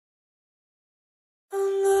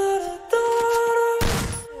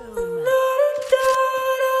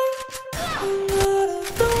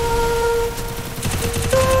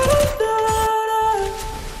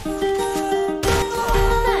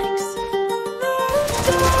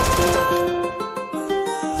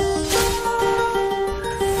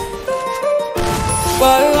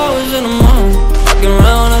5 hours in a month, walking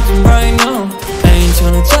around acting right now. I ain't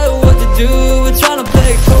tryna tell you what to do, we're tryna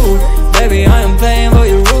play cool. Baby, I am playing by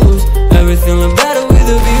your rules. Everything look better with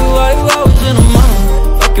a view. 5 hours in a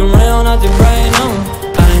month, walking around acting right now.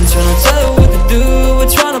 I ain't tryna tell you what to do, we're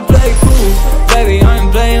tryna play cool. Baby, I am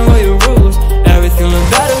playing by your rules. Everything look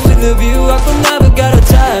better with a view. I could never get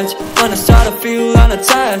attached when I start to feel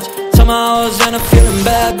unattached. Somehow I was in a feeling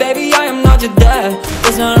bad. Baby, I am not your dad.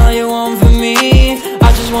 That's not all you want from me. I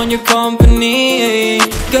just want your company.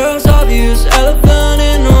 Girls obvious, elephant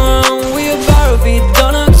in the room. We about to be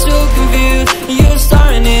done, I'm so confused. You're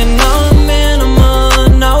starting it, now I'm in a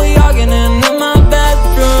month. Now we arguing in my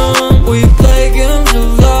bedroom. We play games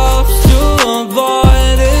of love to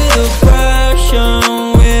avoid the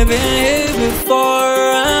depression. We've been here before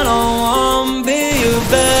and I won't be your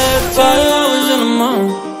best. 5 hours in a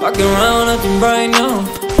month, walking around acting right now.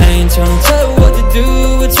 I ain't tryna tell you what to do,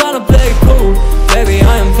 we're tryna play cool. Baby,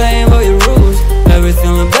 I am playing by your rules.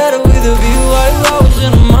 Everything look better with a view. 5 hours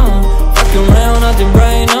in a month, walking around acting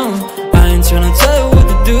right now. I ain't tryna tell you what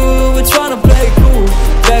to do, we're tryna play cool.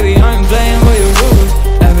 Baby, I am playing by your rules.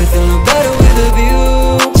 Everything look better with a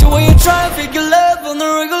view. So when you try to figure love on the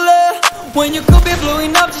regular, when you could be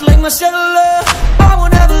blowing up just like my cellular, I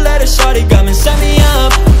won't ever let a shawty come and set me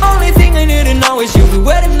up. Only thing I need to know is you'll be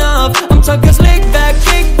wet enough. I'm talking slick back,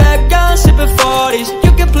 kick back, gun sipping 40s.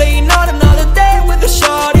 You can play another day with a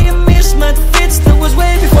shawty. A mismatch fits that was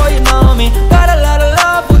way before you know me. Got a lot of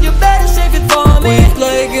love, but you better save it for me. We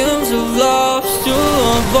play games of love to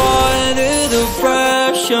avoid the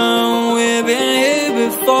depression. We've been here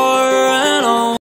before and